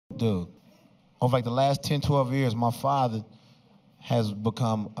dude. Over like the last 10, 12 years, my father has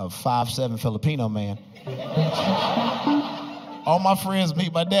become a 5'7" Filipino man. All my friends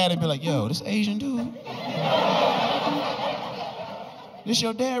meet my dad and be like, yo, this Asian dude? This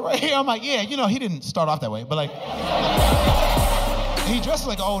your dad right here? I'm like, yeah, you know, he didn't start off that way, but like, he dresses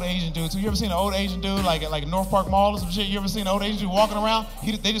like an old Asian dude too. You ever seen an old Asian dude like at North Park Mall or some shit? You ever seen an old Asian dude walking around?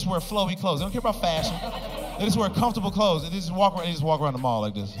 They just wear flowy clothes. They don't care about fashion. They just wear comfortable clothes. They just walk around the mall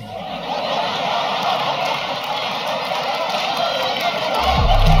like this.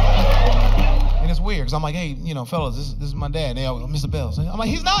 And it's weird, because I'm like, hey, you know, fellas, this is my dad. They all, Mr. Bells. I'm like,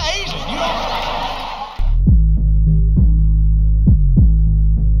 he's not Asian, you know?